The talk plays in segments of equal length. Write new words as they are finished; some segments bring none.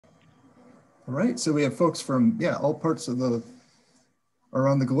All right, so we have folks from, all parts of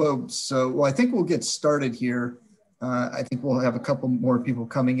around the globe. So, well, I think we'll get started here. I think we'll have a couple more people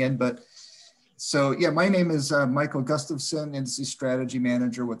coming in, but so my name is Michael Gustafson, Industry Strategy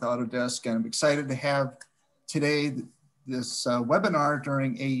Manager with Autodesk, and I'm excited to have today this webinar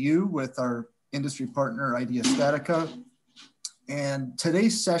during AU with our industry partner, IDEA Statica. And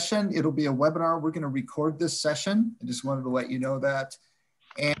today's session, it'll be a webinar. We're going to record this session. I just wanted to let you know that.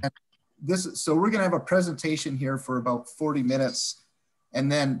 And so we're going to have a presentation here for about 40 minutes.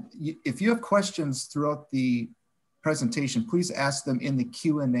 And then if you have questions throughout the presentation, please ask them in the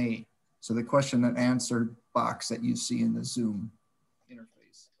Q&A. So the question and answer box that you see in the Zoom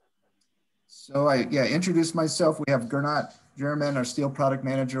interface. So I introduce myself. We have Gernot German, our steel product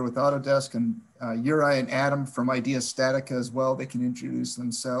manager with Autodesk, and Uri and Adam from IDEA Statica as well. They can introduce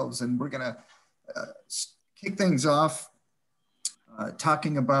themselves. And we're going to kick things off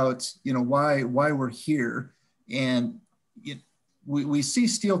talking about, why we're here. And we see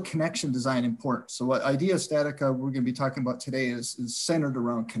steel connection design important. So what IDEA Statica we're going to be talking about today is centered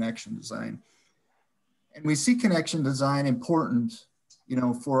around connection design. And we see connection design important,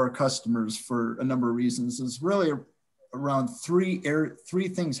 for our customers for a number of reasons. There's really around three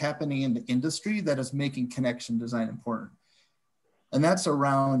things happening in the industry that is making connection design important. And that's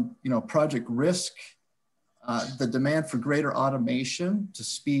around, project risk, the demand for greater automation to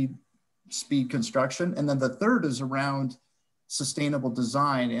speed construction. And then the third is around sustainable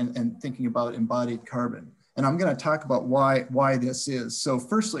design and thinking about embodied carbon. And I'm going to talk about why this is. So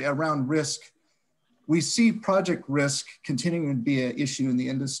firstly, around risk, we see project risk continuing to be an issue in the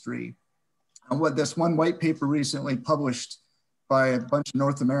industry. And what this one white paper recently published by a bunch of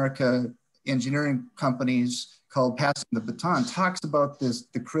North America engineering companies called Passing the Baton talks about the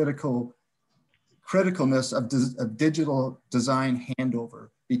criticalness of digital design handover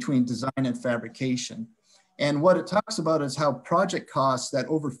between design and fabrication. And what it talks about is how project costs, that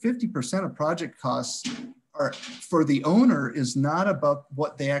over 50% of project costs are for the owner is not about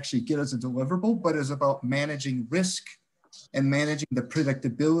what they actually get as a deliverable, but is about managing risk and managing the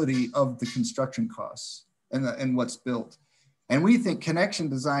predictability of the construction costs and what's built. And we think connection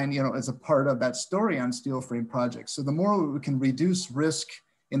design, is a part of that story on steel frame projects. So the more we can reduce risk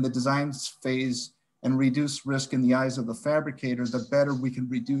in the design phase and reduce risk in the eyes of the fabricator, the better we can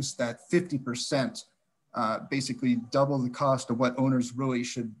reduce that 50%, basically double the cost of what owners really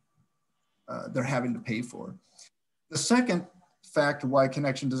they're having to pay for. The second factor why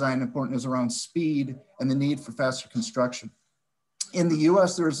connection design is important is around speed and the need for faster construction. In the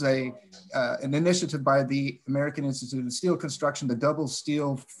US, there's an initiative by the American Institute of Steel Construction to double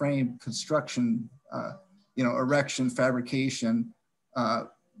steel frame construction, erection, fabrication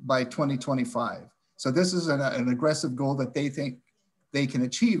by 2025. So this is an aggressive goal that they think they can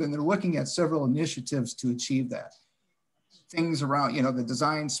achieve, and they're looking at several initiatives to achieve that. Things around, the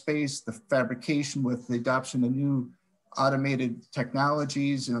design space, the fabrication with the adoption of new automated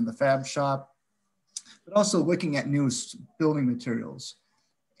technologies, the fab shop, but also looking at new building materials.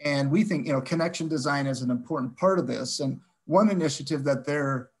 And we think, connection design is an important part of this. And one initiative that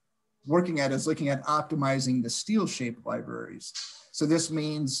they're working at is looking at optimizing the steel shape libraries. So this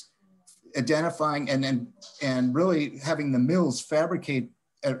means identifying and really having the mills fabricate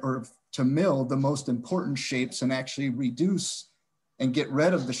or to mill the most important shapes and actually reduce and get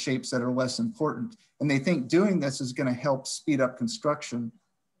rid of the shapes that are less important. And they think doing this is going to help speed up construction.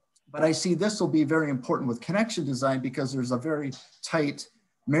 But I see this will be very important with connection design because there's a very tight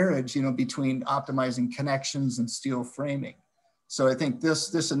marriage, between optimizing connections and steel framing. So I think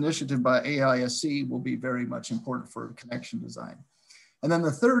this initiative by AISC will be very much important for connection design. And then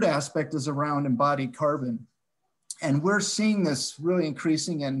the third aspect is around embodied carbon. And we're seeing this really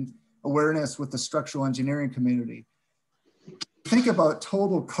increasing in awareness with the structural engineering community. Think about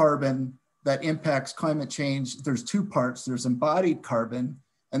total carbon that impacts climate change. There's two parts. There's embodied carbon,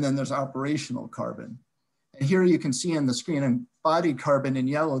 and then there's operational carbon. And here you can see on the screen embodied carbon in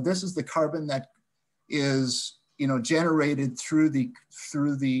yellow. This is the carbon that is generated through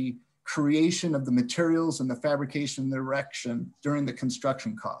the creation of the materials and the fabrication and the erection during the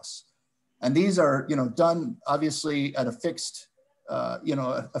construction costs. And these are done obviously at a fixed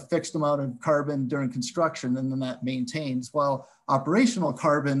a fixed amount of carbon during construction, and then that maintains, while operational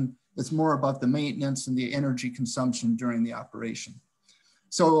carbon is more about the maintenance and the energy consumption during the operation.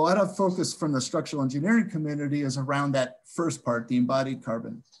 So a lot of focus from the structural engineering community is around that first part, the embodied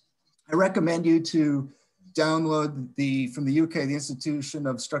carbon. I recommend you to download from the UK, the Institution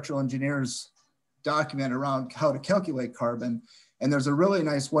of Structural Engineers document around how to calculate carbon. And there's a really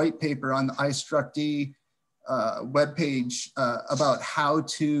nice white paper on the iStructD webpage about how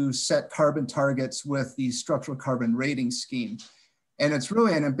to set carbon targets with the structural carbon rating scheme. And it's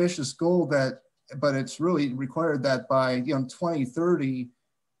really an ambitious goal but it's really required that by 2030,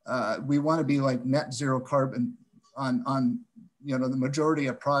 we want to be like net zero carbon on the majority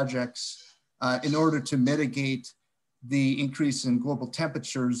of projects in order to mitigate the increase in global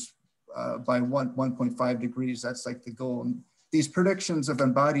temperatures by 1.5 degrees. That's like the goal. And these predictions of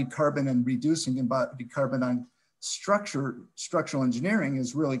embodied carbon and reducing embodied carbon on structural engineering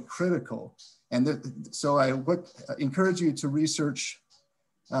is really critical. And so I would encourage you to research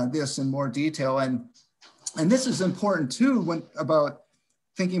this in more detail. And this is important too about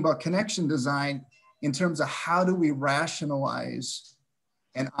thinking about connection design in terms of how do we rationalize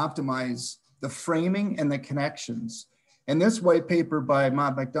and optimize the framing and the connections. And this white paper by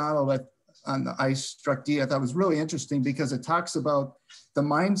Matt McDonald on the IDEA, I thought was really interesting because it talks about the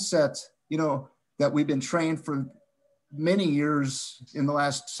mindset, that we've been trained for many years in the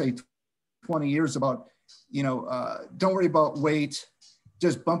last, say, 20 years about, don't worry about weight,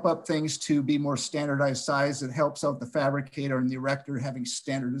 just bump up things to be more standardized size. It helps out the fabricator and the erector having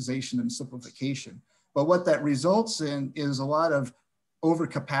standardization and simplification. But what that results in is a lot of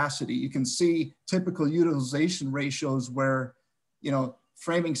overcapacity. You can see typical utilization ratios where,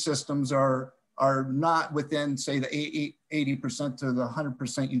 framing systems are not within, say, the 80% to the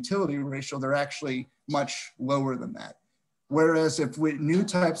 100% utility ratio. They're actually much lower than that. Whereas if new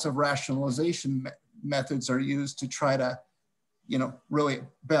types of rationalization methods are used to try to, really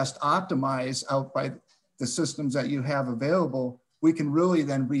best optimize out by the systems that you have available, we can really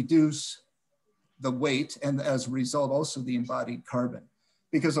then reduce the weight and as a result also the embodied carbon.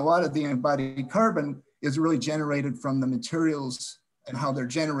 Because a lot of the embodied carbon is really generated from the materials and how they're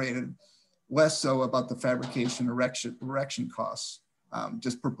generated, less so about the fabrication erection costs,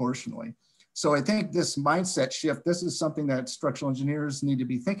 just proportionally. So I think this mindset shift, this is something that structural engineers need to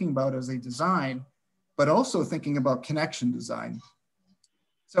be thinking about as they design, but also thinking about connection design.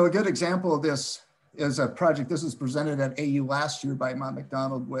 So a good example of this is a project, this was presented at AU last year by Matt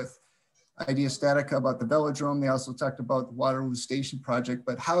McDonald with IDEA Statica about the velodrome. They also talked about the Waterloo Station project,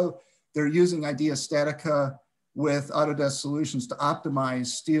 but how they're using IDEA Statica with Autodesk solutions to optimize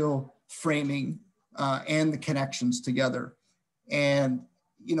steel framing and the connections together. And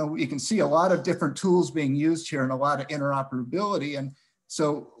you can see a lot of different tools being used here and a lot of interoperability. And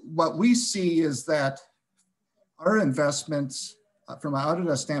so what we see is that our investments from an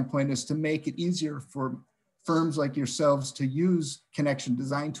Autodesk standpoint is to make it easier for firms like yourselves to use connection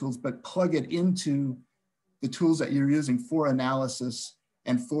design tools, but plug it into the tools that you're using for analysis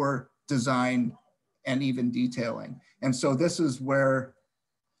and for design and even detailing. And so this is where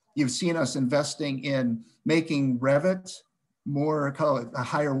you've seen us investing in making Revit more, call it a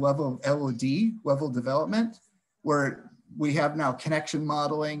higher level of LOD, level development, where we have now connection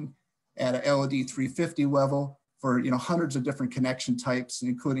modeling at an LOD 350 level for hundreds of different connection types,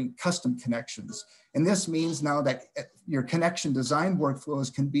 including custom connections. And this means now that your connection design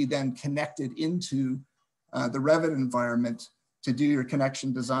workflows can be then connected into the Revit environment to do your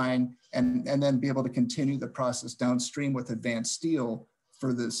connection design and then be able to continue the process downstream with advanced steel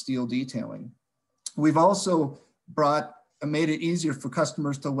for the steel detailing. We've also made it easier for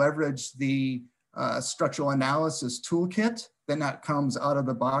customers to leverage the structural analysis toolkit that comes out of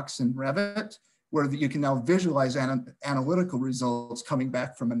the box in Revit, where you can now visualize analytical results coming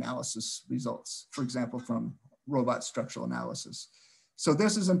back from analysis results, for example, from robot structural analysis. So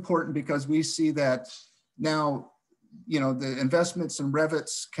this is important because we see that now, the investments in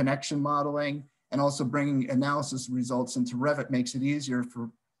Revit's connection modeling and also bringing analysis results into Revit makes it easier for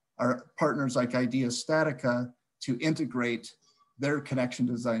our partners like IDEA Statica to integrate their connection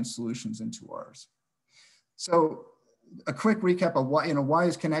design solutions into ours. So a quick recap of why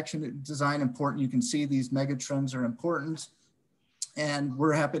is connection design important? You can see these mega trends are important. And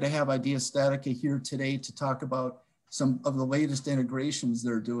we're happy to have IDEA Statica here today to talk about some of the latest integrations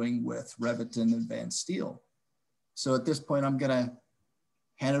they're doing with Revit and Advance Steel. So at this point, I'm gonna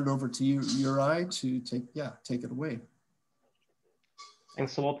hand it over to you, Uri, to take it away.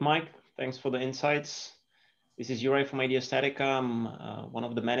 Thanks a lot, Mike. Thanks for the insights. This is Uri from IDEA Statica. I'm one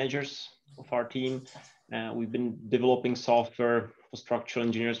of the managers of our team. We've been developing software for structural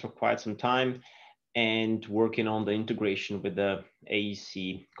engineers for quite some time and working on the integration with the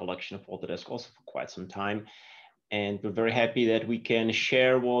AEC collection of Autodesk also for quite some time. And we're very happy that we can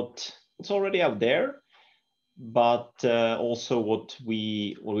share what's already out there, but also what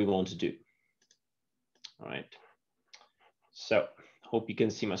we want to do. All right. So hope you can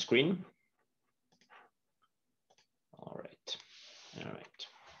see my screen. All right.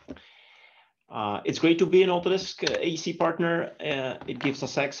 It's great to be an Autodesk AEC partner. It gives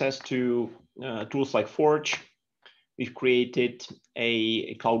us access to tools like Forge. We've created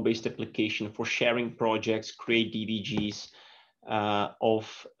a cloud-based application for sharing projects, create DVGs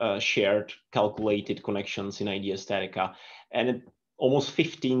of shared calculated connections in IDEA Statica. And almost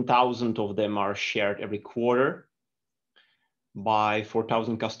 15,000 of them are shared every quarter by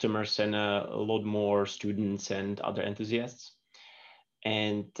 4,000 customers and a lot more students and other enthusiasts.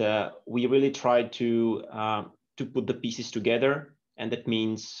 And we really try to put the pieces together, and that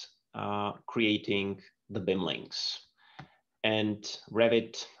means creating the BIM links. And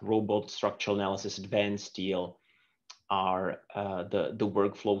Revit, Robot, Structural Analysis, Advanced Steel are the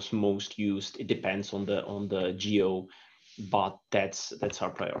workflows most used. It depends on the geo, but that's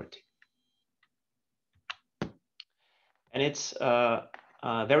our priority. And it's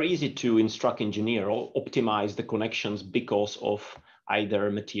very easy to instruct engineer or optimize the connections because of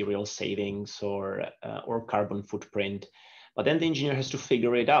either material savings or carbon footprint. But then the engineer has to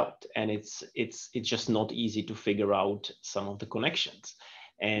figure it out, and it's just not easy to figure out some of the connections.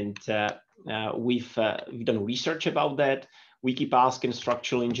 And we've done research about that. We keep asking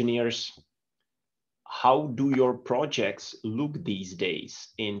structural engineers, how do your projects look these days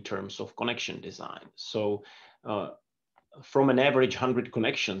in terms of connection design? So from an average 100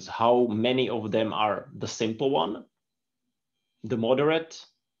 connections, how many of them are the simple one, the moderate,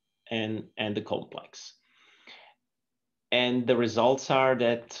 and the complex? And the results are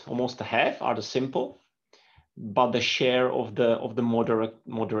that almost a half are the simple, but the share of the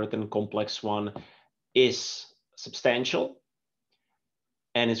moderate and complex one is substantial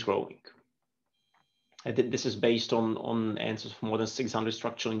and is growing. I think this is based on answers from more than 600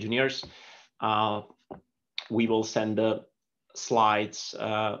 structural engineers. We will send the slides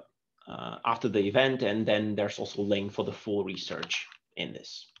after the event, and then there's also a link for the full research in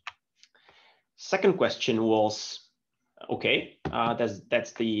this. Second question was, okay,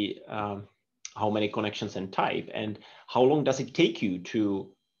 that's the how many connections and type, and how long does it take you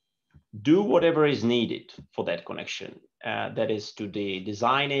to do whatever is needed for that connection? That is to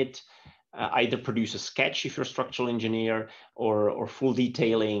design it, either produce a sketch if you're a structural engineer, or full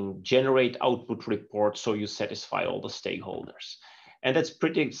detailing, generate output reports so you satisfy all the stakeholders. And that's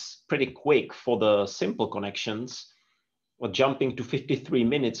pretty quick for the simple connections, or jumping to 53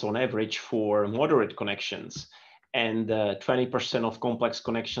 minutes on average for moderate connections. And 20% of complex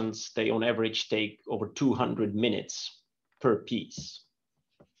connections, they on average take over 200 minutes per piece.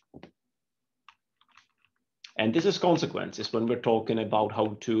 And this is consequences when we're talking about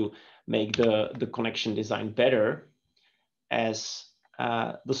how to make the connection design better, as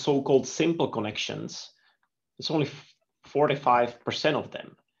the so-called simple connections, it's only 45% of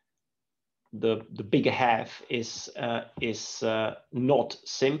them. The bigger half is not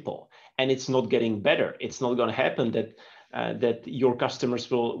simple, and it's not getting better. It's not going to happen that your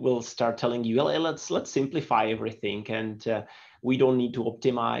customers will start telling you, well, let's simplify everything, and we don't need to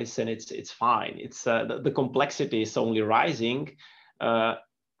optimize, and it's fine. It's the complexity is only rising,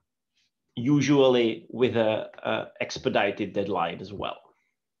 usually with a expedited deadline as well.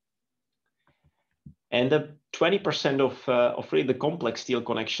 And the 20% of really the complex steel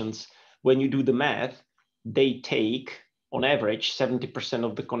connections, when you do the math, they take on average 70%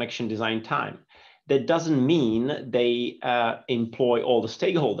 of the connection design time. That doesn't mean they employ all the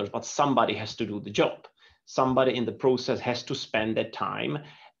stakeholders, but somebody has to do the job. Somebody in the process has to spend that time,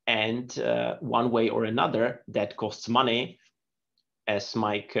 and one way or another, that costs money, as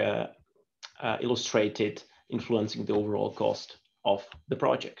Mike illustrated, influencing the overall cost of the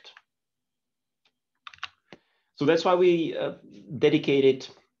project. So that's why we dedicated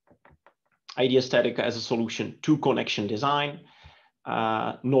IDEA Statica as a solution to connection design,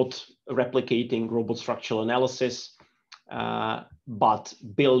 not replicating robot structural analysis, but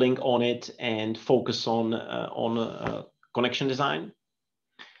building on it and focus on connection design.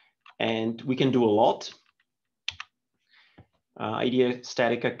 And we can do a lot. IDEA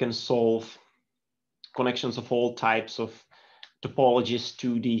Statica can solve connections of all types of topologies,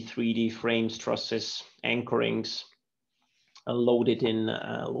 2D, 3D, frames, trusses, anchorings, loaded in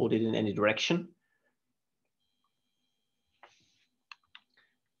any direction,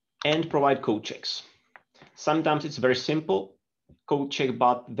 and provide code checks. Sometimes it's very simple code check,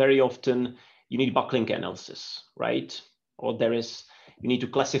 but very often you need backlink analysis, right? Or you need to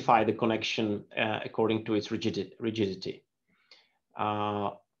classify the connection according to its rigidity.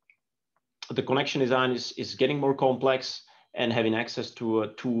 The connection design is getting more complex, and having access to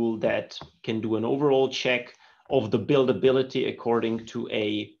a tool that can do an overall check of the buildability according to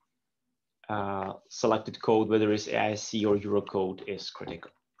a selected code, whether it's AISC or Eurocode, is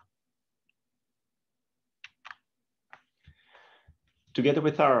critical. together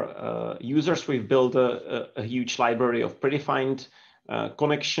with our users, we've built a huge library of predefined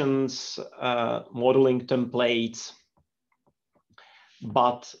connections, modeling templates.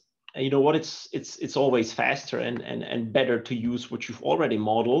 But you know what? It's always faster and better to use what you've already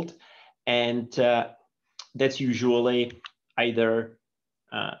modeled, and that's usually either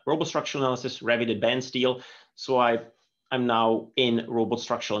robot structural analysis, Revit Advanced Steel. So I'm now in robot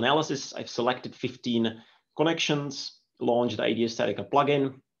structural analysis. I've selected 15 connections, launched the IDEA Statica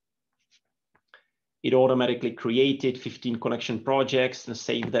plugin. It automatically created 15 connection projects and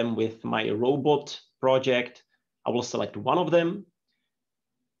saved them with my robot project. I will select one of them,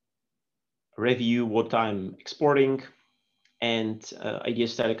 review what I'm exporting, and IDEA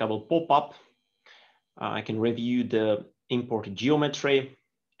Statica will pop up. I can review the imported geometry.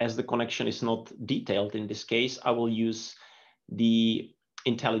 As the connection is not detailed in this case, I will use the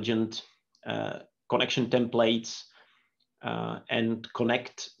intelligent connection templates and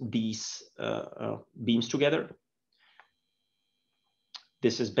connect these beams together.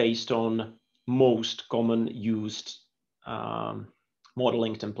 This is based on most common used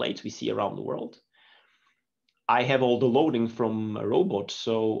modeling templates we see around the world. I have all the loading from a robot,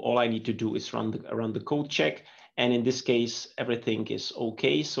 so all I need to do is run the code check. And in this case, everything is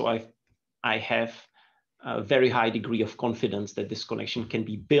okay. So I have a very high degree of confidence that this connection can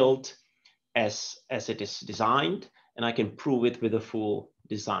be built as it is designed, and I can prove it with a full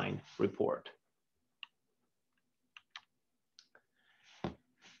design report.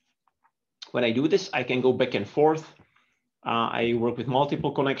 When I do this, I can go back and forth. I work with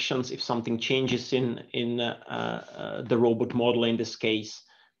multiple connections. If something changes in the robot model, in this case,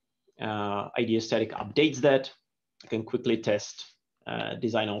 IDEA Statica updates that. I can quickly test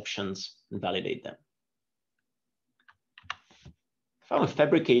design options and validate them. If I'm a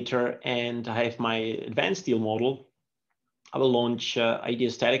fabricator and I have my advanced steel model, I will launch IDEA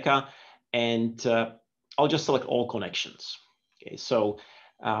Statica, and I'll just select all connections. Okay, so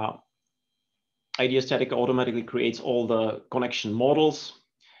IDEA Statica automatically creates all the connection models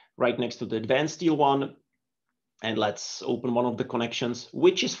right next to the advanced steel one. And let's open one of the connections,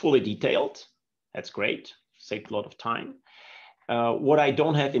 which is fully detailed. That's great, saved a lot of time. What I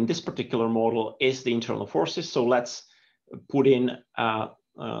don't have in this particular model is the internal forces. So let's put in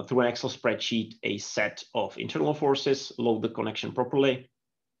through an Excel spreadsheet a set of internal forces, load the connection properly,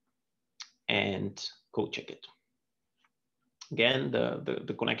 and code check it. Again,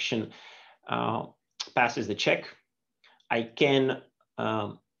 the connection passes the check. I can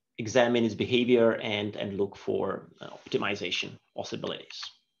examine its behavior and look for optimization possibilities.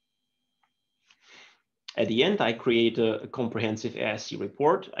 At the end, I create a comprehensive AISC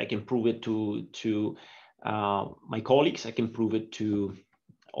report. I can prove it to my colleagues. I can prove it to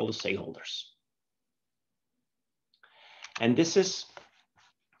all the stakeholders. And this is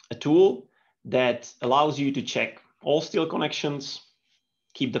a tool that allows you to check all steel connections,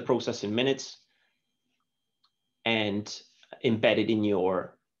 keep the process in minutes, and embed it in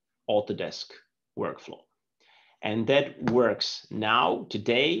your Autodesk workflow. And that works now,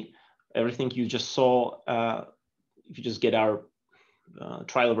 today. Everything you just saw, if you just get our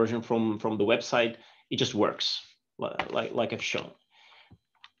trial version from the website, it just works like I've shown.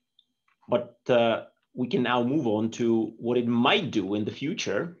 But we can now move on to what it might do in the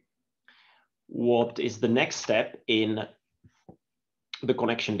future. What is the next step in the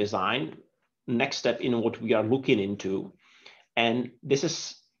connection design? Next step in what we are looking into. And this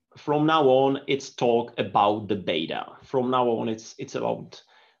is, from now on, it's talk about the beta. From now on, it's about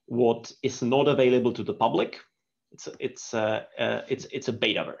what is not available to the public. It's a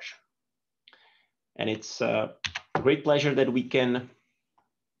beta version. And it's a great pleasure that we can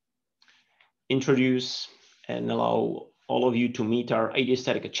introduce and allow all of you to meet our IDEA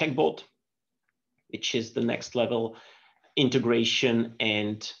Statica checkbot, which is the next level integration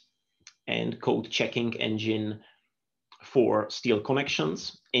and code checking engine for steel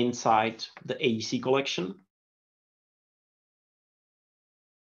connections inside the AEC collection.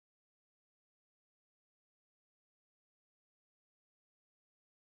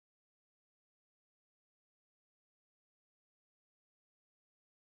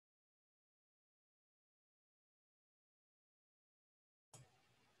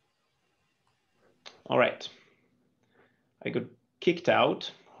 All right, I got kicked out.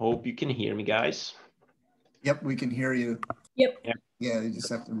 Hope you can hear me, guys. Yep, we can hear you. Yep. Yeah, you just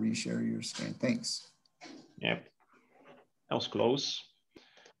have to reshare your screen. Thanks. Yep, that was close.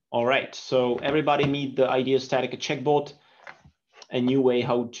 All right, so everybody meet the IDEA Statica checkbot, a new way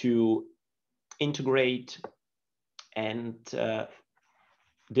how to integrate and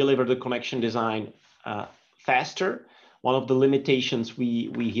deliver the connection design faster one of the limitations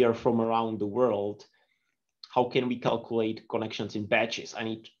we hear from around the world. How can we calculate connections in batches?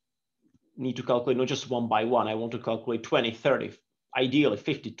 I need to calculate not just one by one. I want to calculate 20, 30, ideally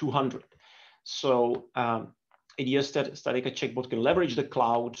 50, 200. So IDEA Statica checkbot can leverage the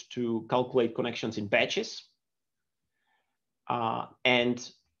cloud to calculate connections in batches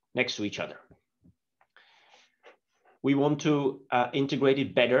and next to each other. We want to integrate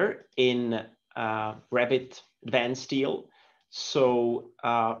it better in Revit Advanced Steel, so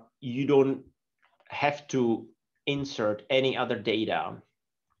you don't have to insert any other data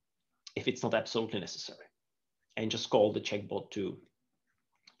if it's not absolutely necessary, and just call the checkbot to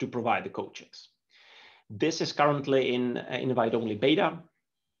provide the code checks. This is currently in invite-only beta.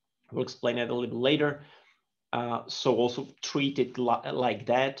 We'll explain it a little later. So also treat it like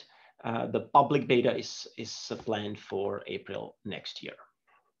that. The public beta is planned for April next year.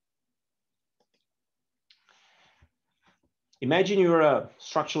 Imagine you're a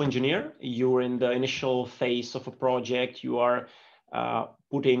structural engineer. You're in the initial phase of a project. You are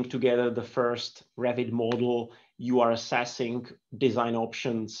putting together the first Revit model. You are assessing design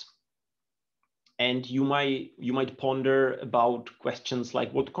options. And you might ponder about questions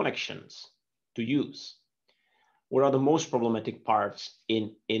like what connections to use. What are the most problematic parts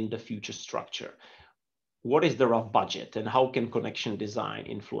in the future structure? What is the rough budget and how can connection design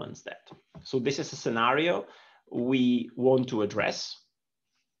influence that? So this is a scenario we want to address.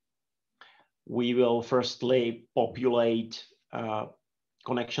 We will firstly populate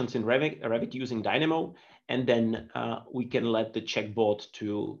connections in Revit using Dynamo, and then we can let the checkbot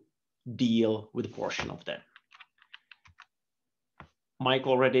to deal with a portion of them. Mike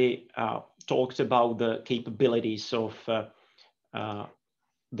already talked about the capabilities of the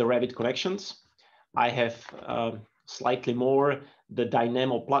Revit connections. I have slightly more. The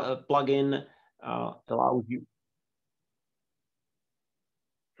Dynamo plugin allows you.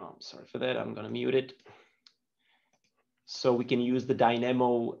 Oh, I'm sorry for that. I'm going to mute it. So we can use the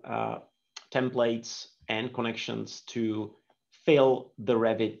Dynamo templates and connections to fill the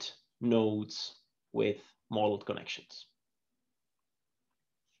Revit nodes with modeled connections.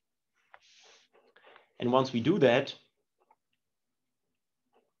 And once we do that,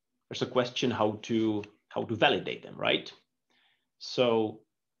 there's a question how to validate them, right? So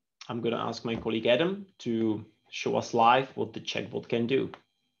I'm going to ask my colleague Adam to show us live what the checkbot can do.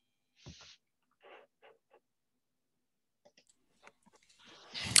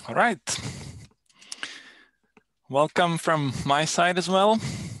 All right. Welcome from my side as well.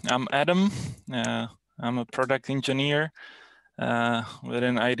 I'm Adam. I'm a product engineer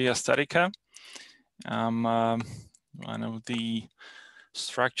within IDEA Statica. I'm one of the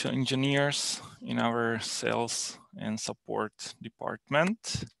structural engineers in our sales and support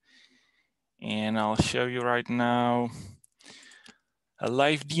department. And I'll show you right now a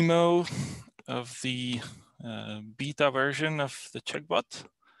live demo of the beta version of the checkbot.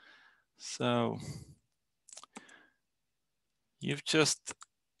 So you've just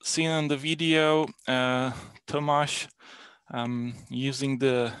seen on the video Tomasz using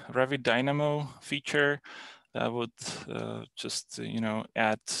the Revit Dynamo feature that would just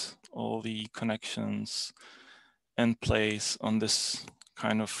add all the connections in place on this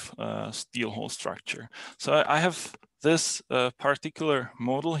kind of steel hole structure. So I have this particular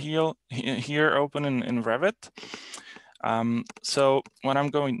model here open in Revit. So what I'm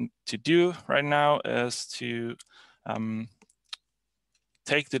going to do right now is to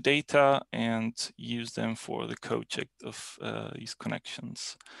take the data and use them for the code check of these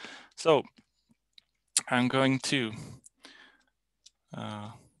connections. So I'm going to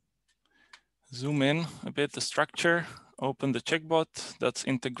zoom in a bit the structure, open the checkbot that's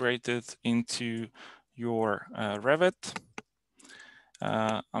integrated into your Revit.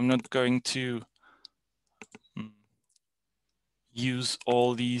 I'm not going to use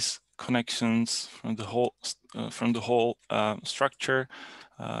all these connections from the whole structure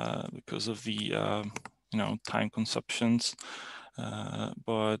because of the time consumptions,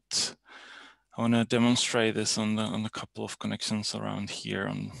 but I want to demonstrate this on a couple of connections around here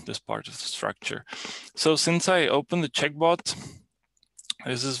on this part of the structure. So since I opened the checkbot,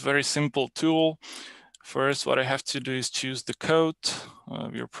 this is a very simple tool. First, what I have to do is choose the code.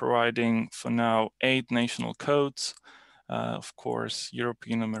 We're providing for now 8 national codes, of course,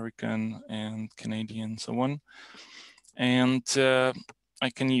 European, American, and Canadian, so on. And I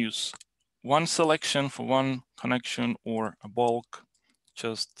can use one selection for one connection or a bulk.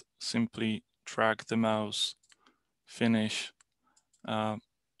 Just simply drag the mouse, finish.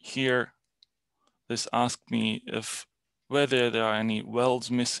 Here, this asks me whether there are any welds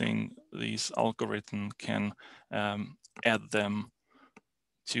missing. This algorithm can add them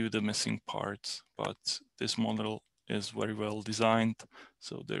to the missing parts. But this model is very well designed,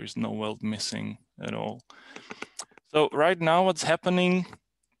 so there is no weld missing at all. So right now what's happening,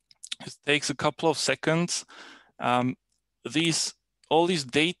 it takes a couple of seconds. All these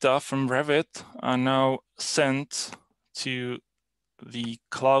data from Revit are now sent to the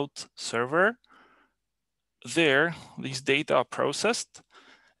cloud server. There, these data are processed.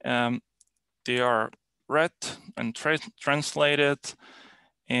 They are read and translated,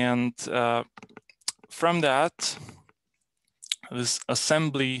 and from that, this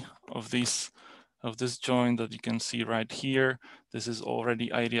assembly of this joint that you can see right here, this is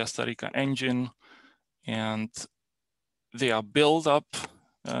already IDEA Statica engine, and they are built up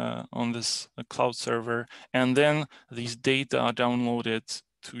on this cloud server, and then these data are downloaded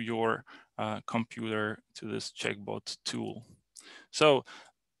to your computer, to this checkbot tool. So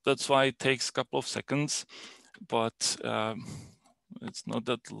that's why it takes a couple of seconds, but it's not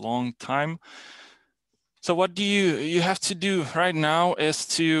that long time. So what you have to do right now is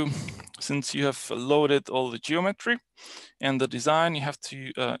to, since you have loaded all the geometry and the design, you have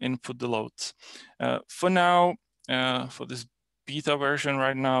to input the loads. For now, for this beta version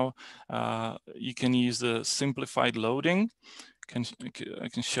right now, you can use the simplified loading. I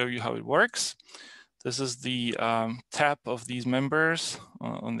can show you how it works. This is the tab of these members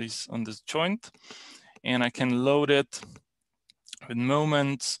on this joint, and I can load it with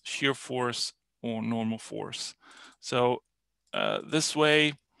moments, shear force, or normal force. So this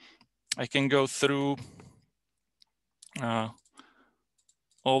way, I can go through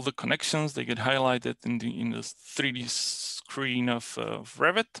all the connections. They get highlighted in the 3D screen of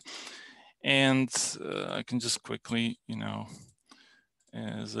Revit, and I can just quickly,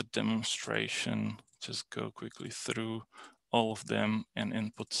 as a demonstration, just go quickly through all of them and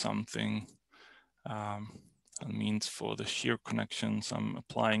input something. That means for the shear connections, I'm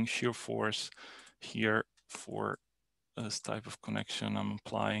applying shear force here. For this type of connection, I'm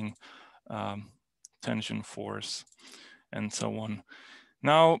applying tension force, and so on.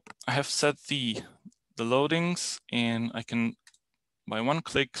 Now I have set the loadings, and I can, by one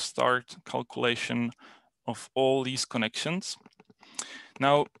click, start calculation of all these connections.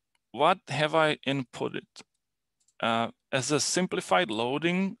 Now, what have I inputted? As a simplified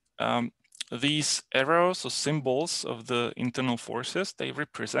loading, these arrows or symbols of the internal forces, they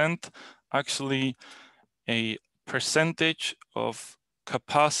represent actually a percentage of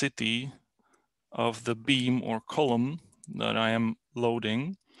capacity of the beam or column that I am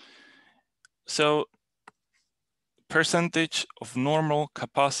loading. So percentage of normal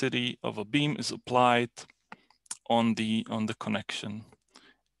capacity of a beam is applied on the connection.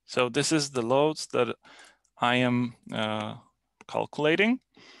 So this is the loads that I am calculating.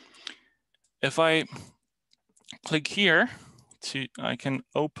 If I click here, I can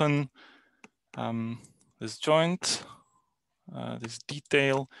open this joint, this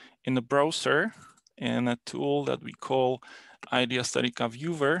detail in the browser, and a tool that we call IDEA Statica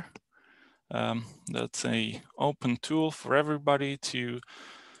Viewer. That's a open tool for everybody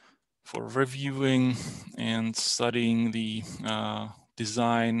for reviewing and studying the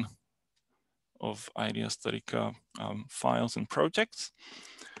design of IDEA Statica files and projects.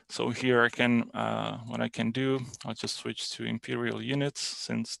 So here I can, what I can do, I'll just switch to imperial units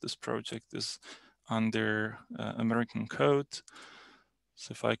since this project is under American code.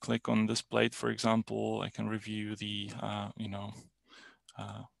 So if I click on this plate, for example, I can review the,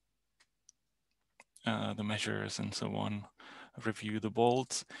 the measures and so on, review the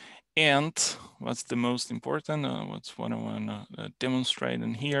bolts. And what's the most important, what's what I want to demonstrate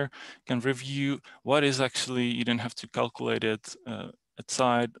in here, can review what is actually, you don't have to calculate it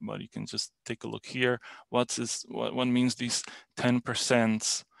outside, but you can just take a look here. What means these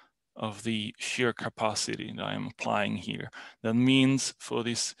 10% of the shear capacity that I'm applying here? That means for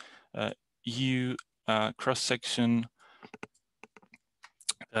this U cross section,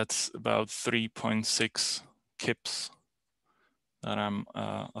 that's about 3.6 kips that I'm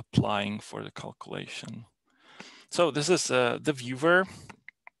applying for the calculation. So this is the viewer.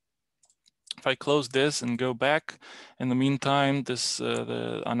 If I close this and go back, in the meantime,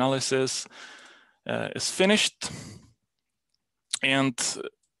 the analysis is finished. And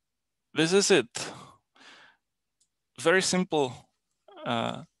this is it. Very simple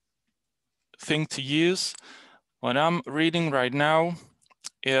thing to use. What I'm reading right now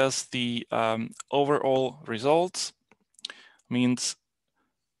is the overall results. Means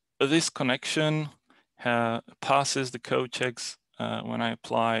this connection passes the code checks when I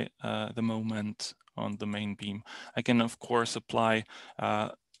apply the moment on the main beam. I can, of course, apply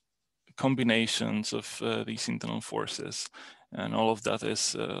combinations of these internal forces, and all of that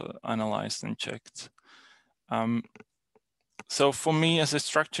is analyzed and checked. So for me as a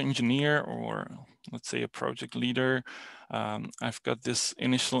structure engineer, or let's say a project leader, I've got this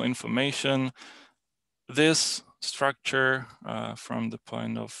initial information. This structure from the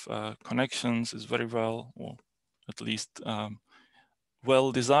point of connections is very well, or at least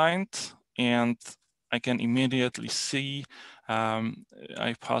well designed, and I can immediately see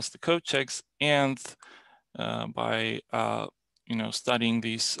I passed the code checks, and by studying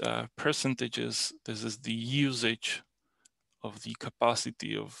these percentages, this is the usage of the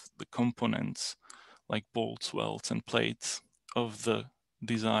capacity of the components like bolts, welds, and plates of the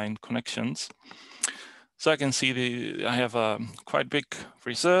design connections. So I can see I have quite big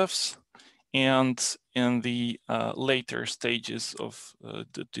reserves, and in the later stages of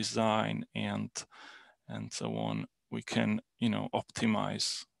the design and so on, we can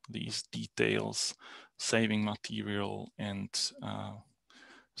optimize these details, saving material and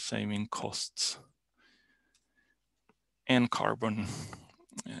saving costs and carbon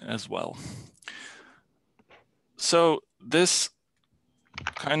as well. So this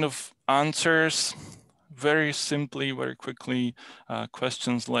kind of answers very simply, very quickly,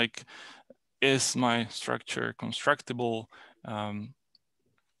 questions like, is my structure constructible?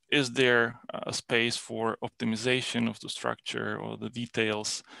 Is there a space for optimization of the structure or the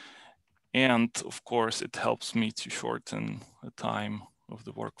details? And of course, it helps me to shorten the time of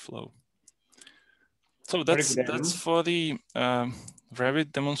the workflow. So that's for the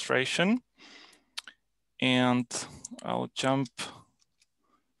Revit demonstration. And I'll jump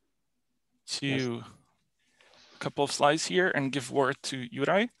to a couple of slides here and give word to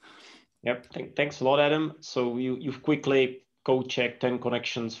Juraj. Yep, thanks a lot, Adam. So you've quickly code checked 10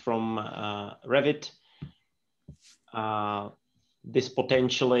 connections from Revit. This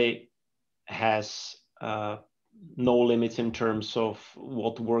potentially has no limits in terms of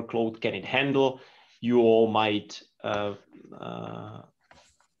what workload can it handle. You all might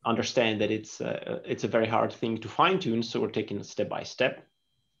understand that it's a very hard thing to fine tune, so we're taking it step by step.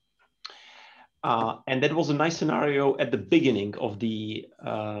 And that was a nice scenario at the beginning of the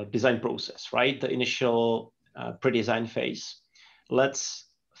design process, right? The initial pre-design phase. Let's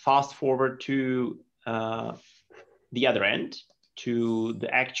fast forward to the other end, to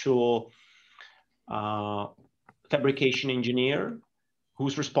the actual fabrication engineer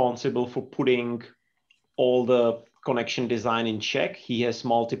who's responsible for putting all the connection design in check. He has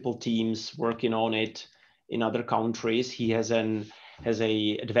multiple teams working on it in other countries. He has a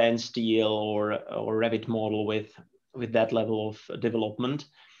advanced steel or Revit model with that level of development,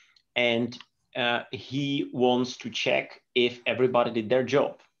 and he wants to check if everybody did their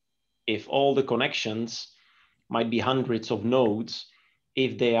job, if all the connections, might be hundreds of nodes,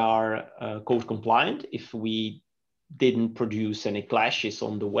 if they are code compliant, if we didn't produce any clashes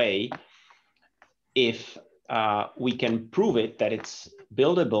on the way, if we can prove it that it's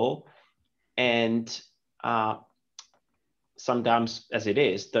buildable, and sometimes, as it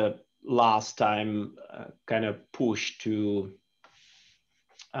is, the last time kind of push to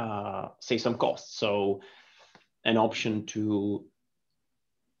save some costs. So an option to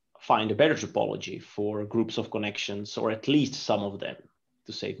find a better topology for groups of connections, or at least some of them,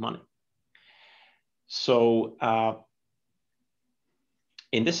 to save money. So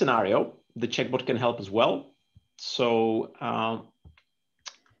in this scenario, the checkbot can help as well. So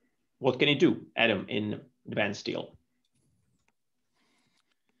what can it do, Adam, in Advanced Steel?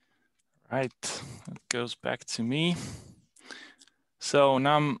 Right, it goes back to me. So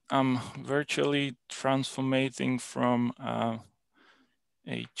now I'm virtually transforming from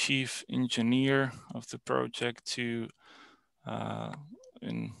a chief engineer of the project to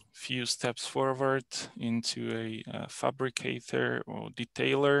in few steps forward into a fabricator or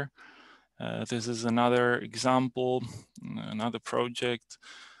detailer. This is another example, another project,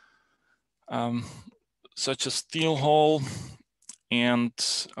 such a steel hall, and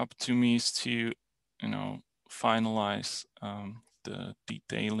up to me is to, finalize the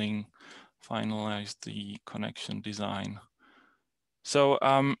detailing, finalize the connection design. So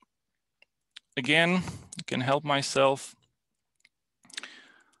again, I can help myself.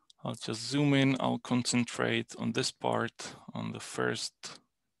 I'll just zoom in, I'll concentrate on this part, on the first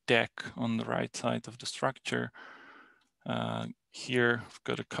deck on the right side of the structure. Here, I've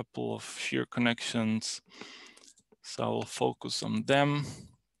got a couple of shear connections, so I'll focus on them.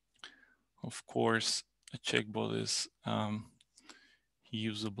 Of course, a checkbot is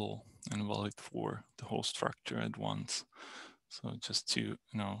usable and valid for the whole structure at once. So just to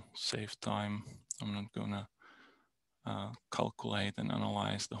save time, I'm not gonna calculate and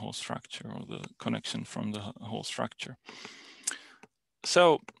analyze the whole structure or the connection from the whole structure.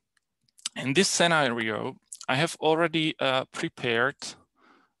 So in this scenario, I have already prepared,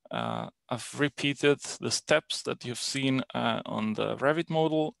 I've repeated the steps that you've seen on the Revit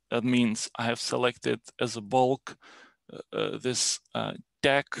model. That means I have selected as a bulk this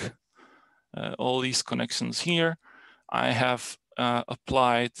deck, all these connections here. I have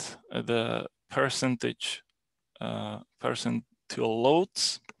applied the percentage percentile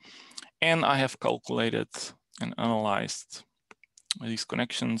loads, and I have calculated and analyzed these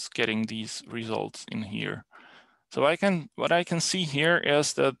connections, getting these results in here. So what I can see here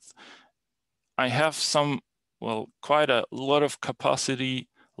is that I have some, well, quite a lot of capacity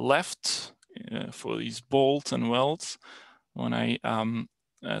left for these bolts and welds. When I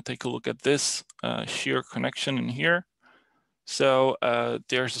take a look at this shear connection in here, so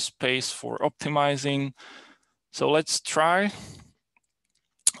there's a space for optimizing. So let's try.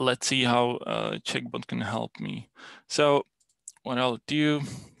 Let's see how Checkbot can help me. So what I'll do,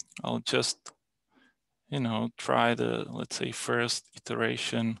 I'll just, you know, try the, let's say, first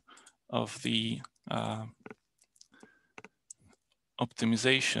iteration of the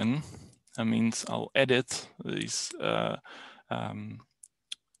optimization. That means I'll edit this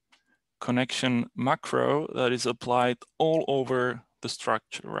connection macro that is applied all over the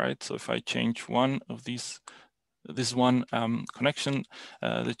structure, right? So if I change one of these, this one connection,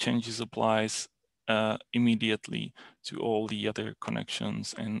 the changes applies immediately to all the other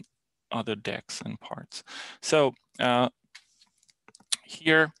connections and other decks and parts. So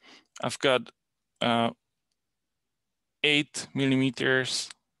here I've got 8 millimeters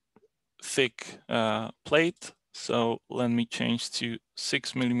thick plate. So let me change to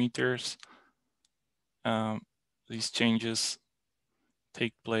 6 millimeters. These changes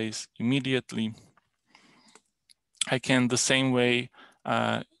take place immediately. I can the same way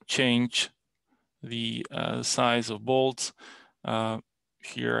change the size of bolts.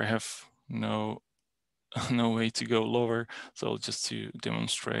 Here I have no way to go lower. So just to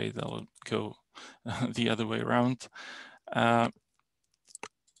demonstrate, I'll go the other way around.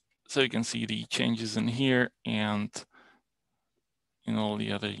 So you can see the changes in here and in all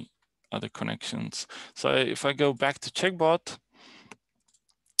the other connections. So if I go back to Checkbot,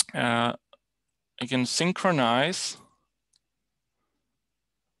 I can synchronize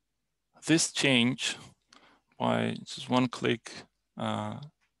this change by just one click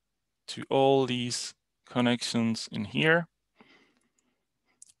to all these connections in here.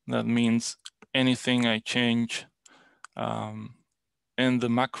 That means anything I change in the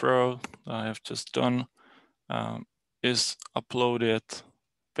macro that I have just done is uploaded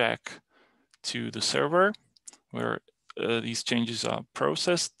back to the server, where these changes are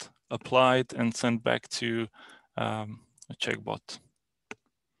processed, applied, and sent back to a Checkbot.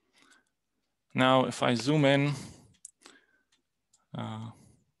 Now, if I zoom in,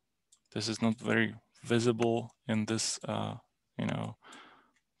 this is not very visible in this, you know,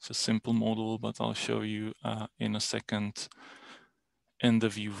 it's a simple model, but I'll show you in a second in the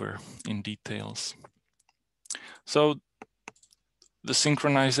viewer in details. So the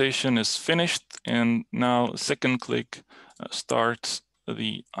synchronization is finished, and now second click starts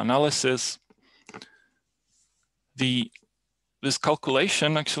the analysis. This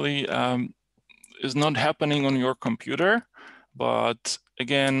calculation actually is not happening on your computer, but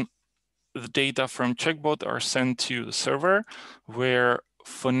again, the data from Checkbot are sent to the server, where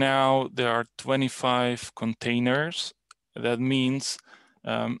for now there are 25 containers. That means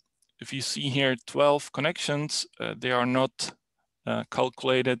if you see here 12 connections, they are not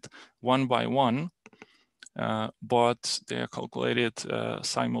calculated one by one, but they are calculated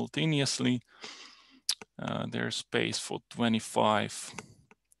simultaneously. There's space for 25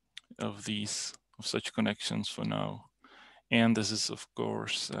 of such connections for now. And this is, of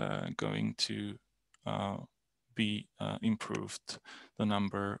course, going to be improved. The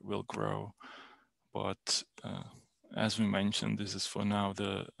number will grow, but as we mentioned, this is for now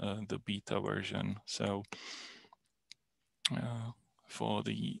the beta version. So for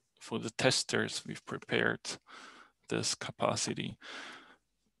the testers, we've prepared this capacity.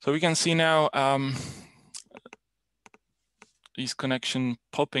 So we can see now these connections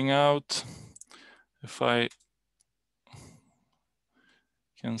popping out. If I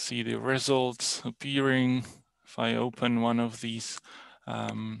can see the results appearing, if I open one of these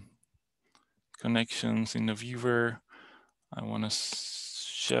connections in the viewer, I want to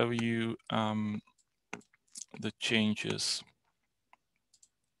show you the changes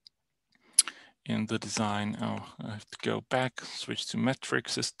in the design. Oh, I have to go back, switch to metric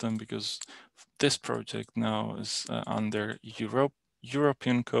system, because this project now is under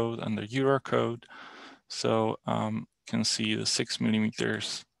European code, under Euro code. So can see the 6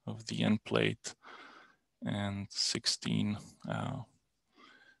 millimeters of the end plate and 16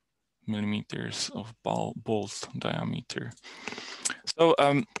 millimeters of bolt diameter. So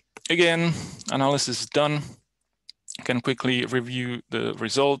again, analysis is done. I can quickly review the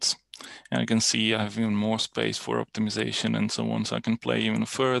results, and you can see I have even more space for optimization and so on, so I can play even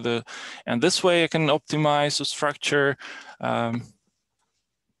further. And this way I can optimize the structure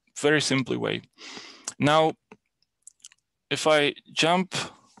very simply way. Now, if I jump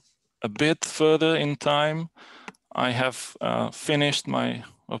a bit further in time, I have finished my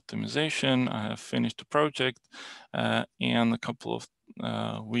optimization, I have finished the project, and a couple of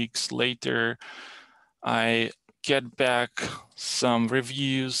weeks later, I get back some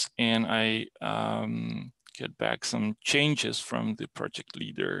reviews and I get back some changes from the project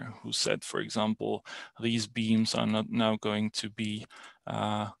leader who said, for example, these beams are not now going to be,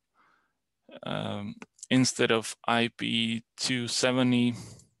 instead of IP 270,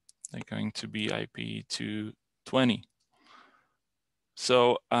 they're going to be IP 220.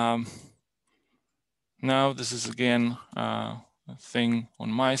 So now this is again a thing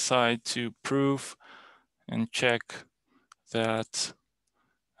on my side to prove and check that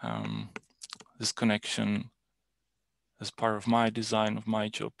this connection as part of my design of my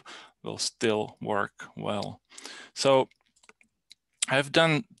job will still work well. So I've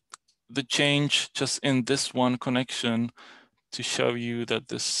done the change just in this one connection to show you that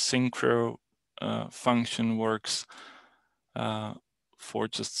this synchro function works for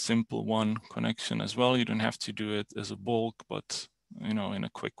just simple one connection as well. You don't have to do it as a bulk, but in a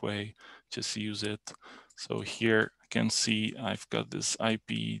quick way, just use it. So here you can see I've got this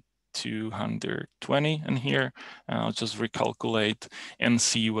IP 220 in here, and I'll just recalculate and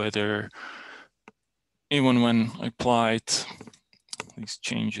see whether even when I applied these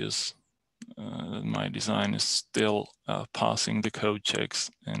changes, my design is still passing the code checks,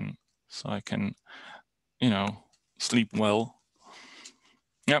 and so I can, sleep well.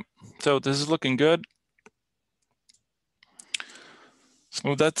 Yep, so this is looking good.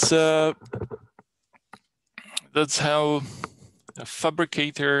 So that's how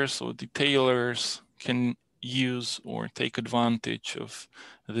fabricators or detailers can use or take advantage of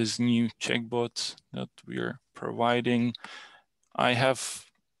these new checkbots that we are providing. I have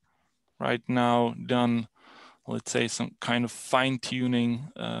right now done, let's say, some kind of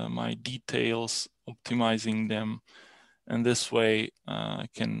fine-tuning my details, optimizing them. And this way I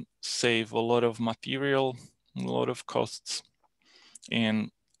can save a lot of material, a lot of costs.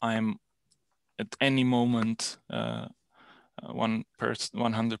 And I'm at any moment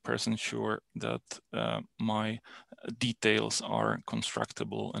 100% sure that my details are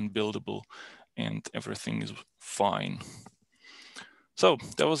constructible and buildable and everything is fine. So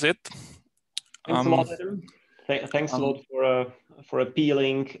that was it. Thanks a lot, Adam. Thanks a lot for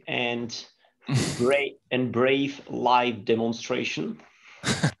appealing and brave live demonstration.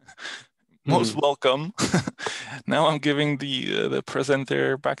 Most welcome. Now I'm giving the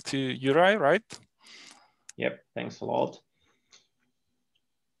presenter back to Juraj, right? Yep, thanks a lot.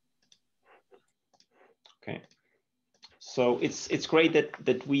 Okay, so it's great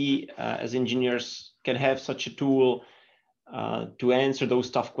that we as engineers can have such a tool to answer those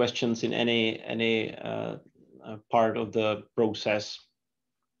tough questions in any part of the process,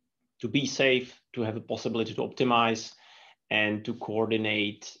 to be safe, to have a possibility to optimize, and to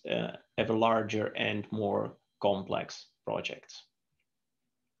coordinate ever larger and more complex projects.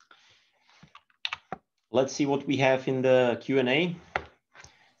 Let's see what we have in the Q&A.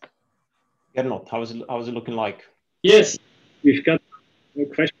 Gernot, how is it looking like? Yes, we've got a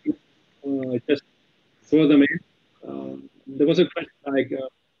question. Just throw them in. There was a question like,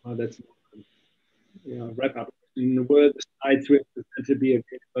 that's wrap up. Were the slides represented to be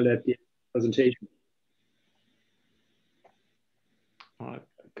available at the presentation?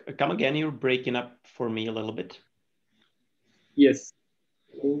 Come again, you're breaking up for me a little bit. Yes.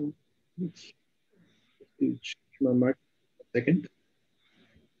 My mic a second.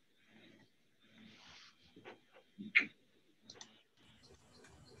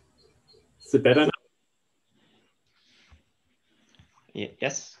 Is it better now?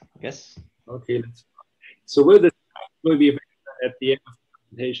 Yes. Okay. So will the slides be available at the end of the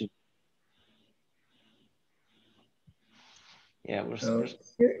presentation? Yeah,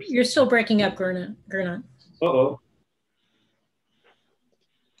 you're still breaking up, Gernot. Uh-oh.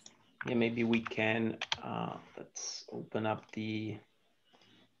 Yeah, maybe we can, let's open up the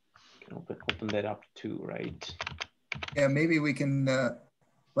can open that up too, right? Yeah, maybe we can,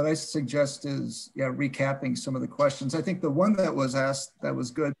 what I suggest is, yeah, recapping some of the questions. I think the one that was asked that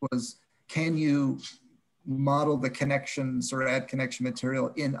was good was, can you model the connections or add connection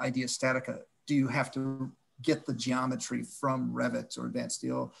material in IDEA Statica? Do you have to get the geometry from Revit or Advanced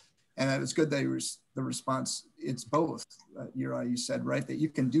Steel? And it was good that the response, it's both. Uri, you said, right, that you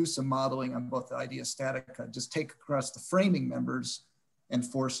can do some modeling on both the IDEA Statica, just take across the framing members and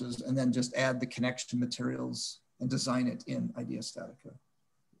forces, and then just add the connection materials and design it in IDEA Statica.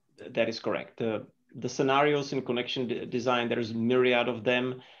 That is correct. The scenarios in connection design, there's a myriad of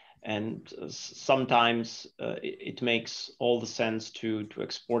them. And sometimes it makes all the sense to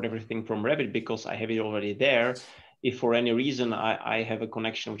export everything from Revit because I have it already there. If for any reason I have a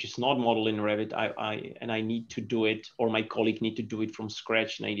connection which is not modeled in Revit, and I need to do it, or my colleague need to do it from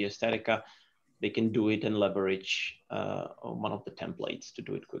scratch in IDEA Statica, they can do it and leverage one of the templates to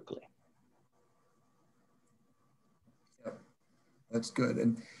do it quickly. Yep. That's good.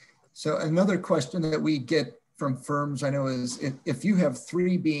 And so another question that we get from firms, I know, is if you have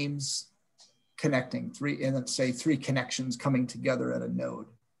 3 beams connecting, and let's say 3 connections coming together at a node,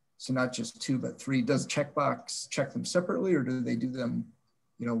 so not just 2 but 3, does checkbox check them separately, or do they do them,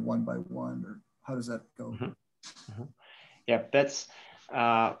 you know, one by one, or how does that go? Mm-hmm. Mm-hmm. Yeah, that's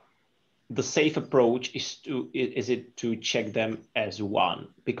the safe approach is to check them as one,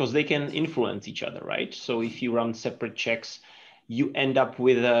 because they can influence each other, right? So if you run separate checks, you end up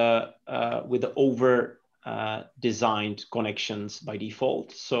with the over designed connections by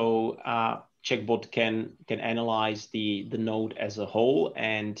default. So Checkbot can analyze the node as a whole,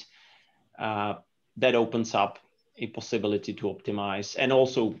 and that opens up a possibility to optimize, and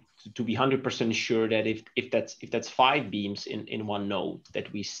also to be 100% sure that if that's 5 beams in one node,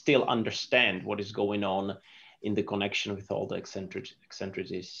 that we still understand what is going on in the connection with all the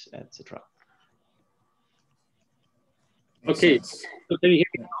eccentricities, etc. Okay, so can you hear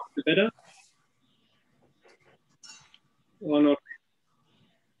me now better? Or not?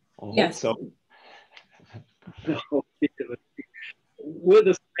 Yes. So. Will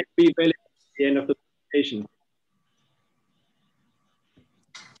the slide be valid at the end of the presentation?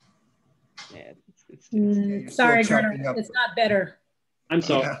 Yeah, sorry, Gernot, it's not better. I'm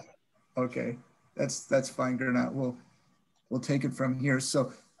sorry. Yeah. Okay, that's fine, Gernot. We'll take it from here.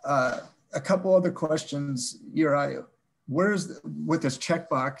 So a couple other questions. Uri, with this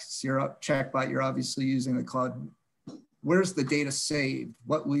checkbox, checkbot, you're obviously using the cloud. Where's the data saved?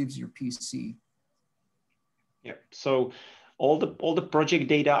 What leaves your PC? Yeah, so all the project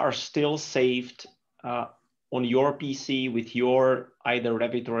data are still saved on your PC with your either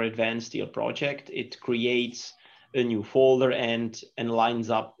Revit or Advanced Steel project. It creates a new folder and lines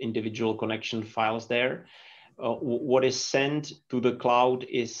up individual connection files there. What is sent to the cloud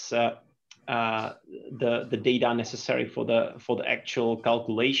is the data necessary for the actual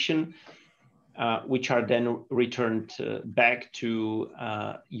calculation, which are then returned back to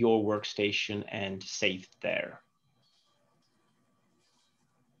your workstation and saved there.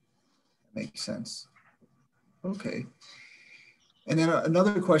 Makes sense. Okay. And then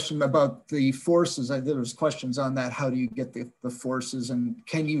another question about the forces. There was questions on that. How do you get the forces, and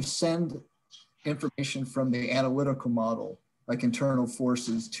can you send information from the analytical model, like internal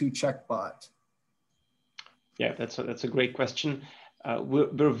forces, to Checkbot? Yeah, that's a great question.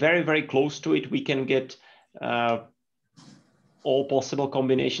 We're very, very close to it. We can get all possible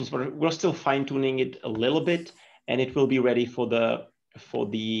combinations, but we're still fine tuning it a little bit, and it will be ready for the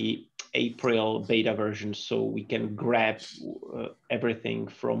April beta version, so we can grab everything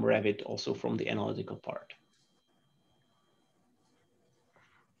from Revit, also from the analytical part.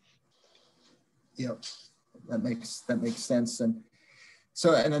 Yep, that makes sense. And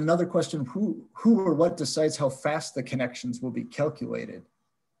so, and another question: who or what decides how fast the connections will be calculated?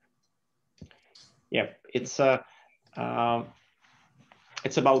 Yeah, it's about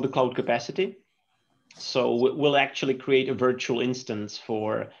the cloud capacity. So we'll actually create a virtual instance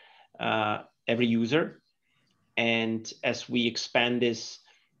for every user. And as we expand this,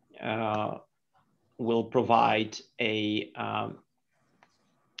 we'll provide a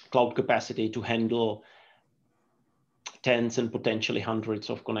cloud capacity to handle tens and potentially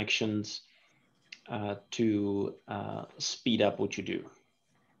hundreds of connections to speed up what you do.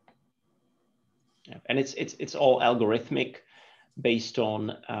 Yeah. And it's all algorithmic based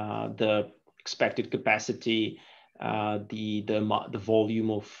on the expected capacity, the volume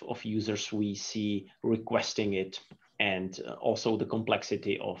of users we see requesting it, and also the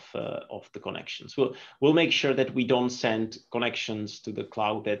complexity of the connections. We'll make sure that we don't send connections to the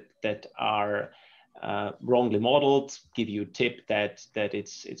cloud that are wrongly modeled, give you a tip that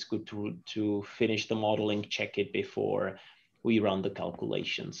it's good to finish the modeling, check it before we run the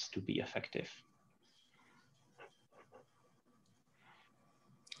calculations to be effective.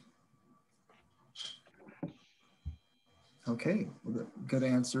 Okay, well, good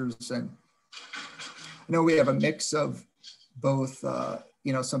answers. And I know we have a mix of both,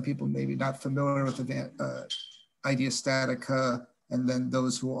 you know, some people maybe not familiar with IDEA Statica, and then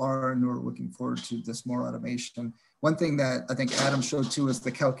those who are and who are looking forward to this more automation. One thing that I think Adam showed too is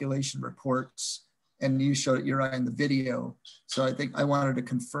the calculation reports, and you showed it, you're in the video. So I think I wanted to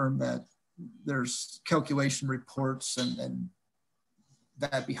confirm that there's calculation reports and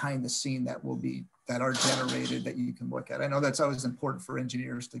that behind the scene that are generated that you can look at. I know that's always important for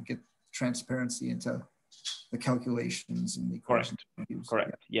engineers to get transparency into the calculations and the equations.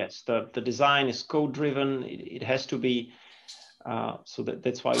 Correct. Yeah. Yes, the design is code driven. It has to be. So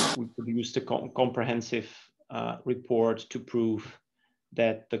that's why we produced a comprehensive report to prove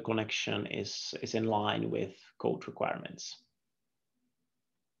that the connection is in line with code requirements.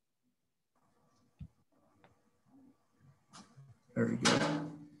 Very good.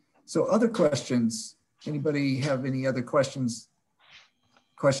 So other questions? Anybody have any other questions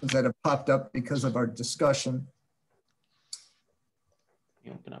that have popped up because of our discussion?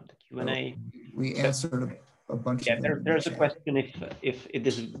 You open up the Q&A. We answered a bunch of them. There's a question if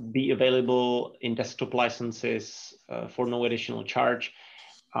this be available in desktop licenses for no additional charge.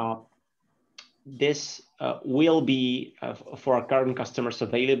 This will be for our current customers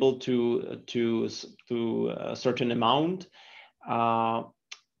available to a certain amount.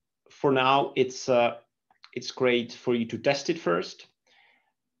 For now, it's great for you to test it first.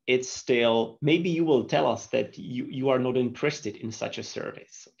 It's still, maybe you will tell us that you are not interested in such a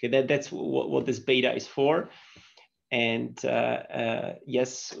service. Okay, that's what this beta is for. And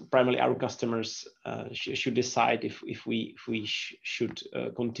yes, primarily our customers should decide if we should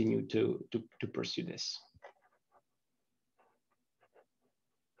continue to pursue this.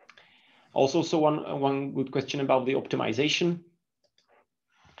 Also, so one good question about the optimization.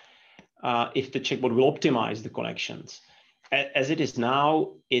 If the checkboard will optimize the connections. As it is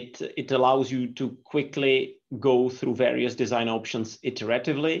now, it allows you to quickly go through various design options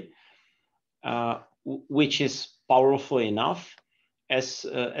iteratively, which is powerful enough.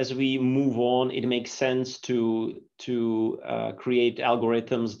 As we move on, it makes sense to create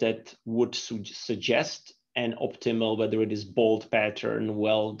algorithms that would suggest an optimal, whether it is bolt pattern,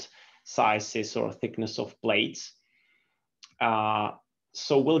 weld sizes, or thickness of plates.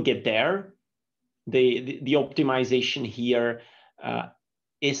 So we'll get there. The optimization here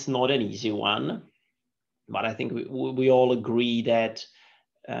is not an easy one, but I think we all agree that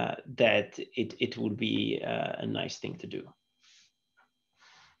it would be a nice thing to do.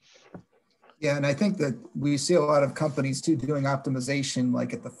 Yeah, and I think that we see a lot of companies too doing optimization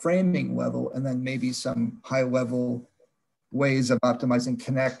like at the framing level, and then maybe some high level ways of optimizing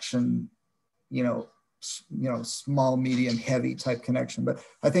connection, you know, small, medium, heavy type connection. But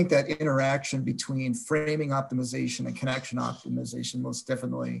I think that interaction between framing optimization and connection optimization most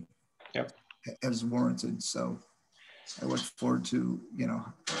definitely is warranted. So I look forward to, you know,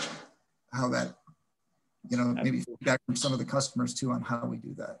 how that, you know, maybe feedback from some of the customers too on how we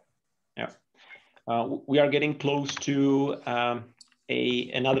do that. Yeah. We are getting close to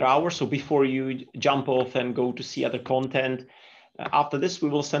another hour. So before you jump off and go to see other content, after this, we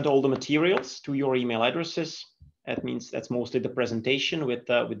will send all the materials to your email addresses. That means that's mostly the presentation with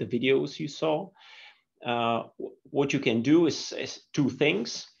the videos you saw. What you can do is two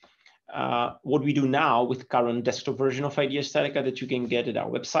things. What we do now with current desktop version of IDEA Statica that you can get at our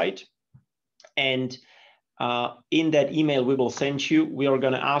website. And in that email we will send you, we are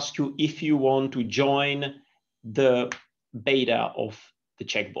going to ask you if you want to join the beta of the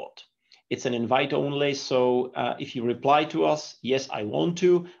checkboard. It's an invite only, so if you reply to us, yes, I want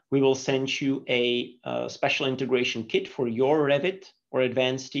to, we will send you a special integration kit for your Revit or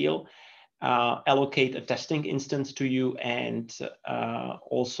Advanced Steel, allocate a testing instance to you, and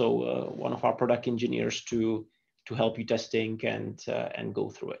also one of our product engineers to help you testing and go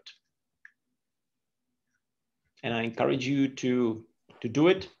through it. And I encourage you to do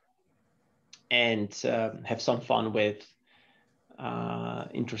it and have some fun with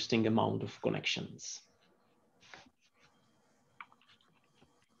interesting amount of connections.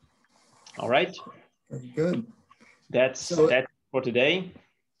 All right. Very good. That's for today.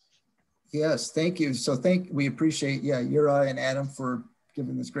 Yes, thank you. So we appreciate, Uri and Adam for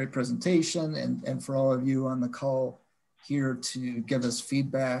giving this great presentation, and for all of you on the call here to give us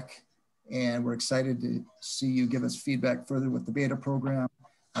feedback. And we're excited to see you give us feedback further with the beta program.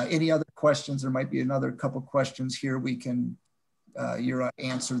 Any other questions? There might be another couple questions here. We can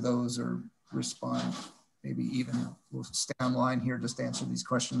answer those or respond. Maybe even we'll stay online here just to answer these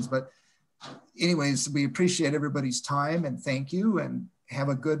questions. But anyways, we appreciate everybody's time and thank you, and have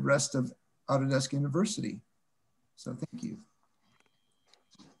a good rest of Autodesk University. So thank you.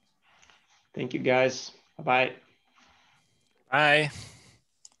 Thank you, guys. Bye-bye. Bye.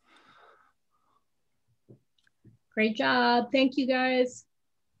 Great job. Thank you, guys.